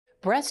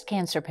Breast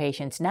cancer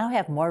patients now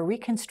have more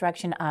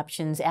reconstruction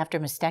options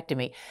after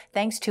mastectomy,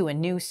 thanks to a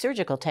new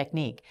surgical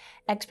technique.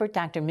 Expert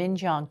Dr.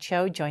 Min-Jeong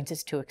Cho joins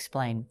us to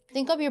explain.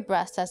 Think of your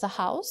breast as a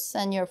house,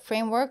 and your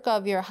framework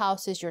of your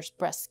house is your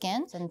breast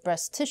skin, and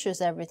breast tissue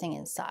is everything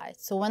inside.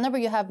 So whenever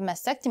you have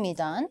mastectomy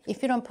done,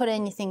 if you don't put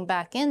anything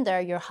back in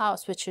there, your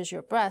house, which is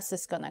your breast,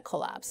 is going to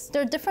collapse.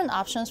 There are different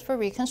options for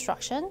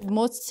reconstruction.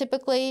 Most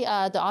typically,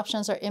 the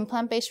options are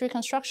implant-based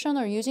reconstruction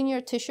or using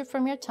your tissue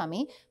from your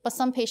tummy, but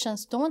some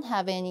patients don't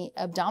have any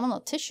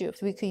abdominal tissue.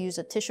 We could use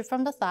a tissue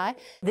from the thigh.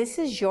 This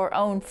is your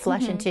own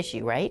flesh and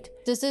tissue, right?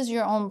 This is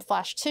your own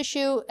flesh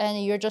tissue,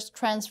 and you're just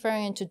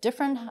transferring into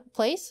different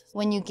place.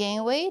 When you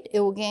gain weight, it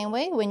will gain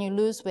weight. When you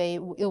lose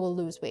weight, it will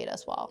lose weight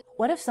as well.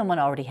 What if someone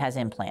already has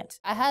implants?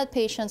 I had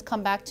patients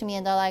come back to me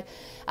and they're like,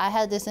 I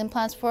had these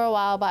implants for a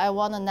while, but I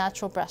want a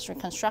natural breast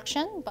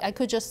reconstruction. I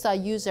could just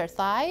use their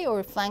thigh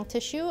or flank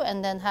tissue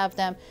and then have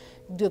them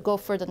go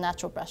for the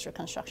natural breast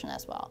reconstruction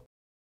as well.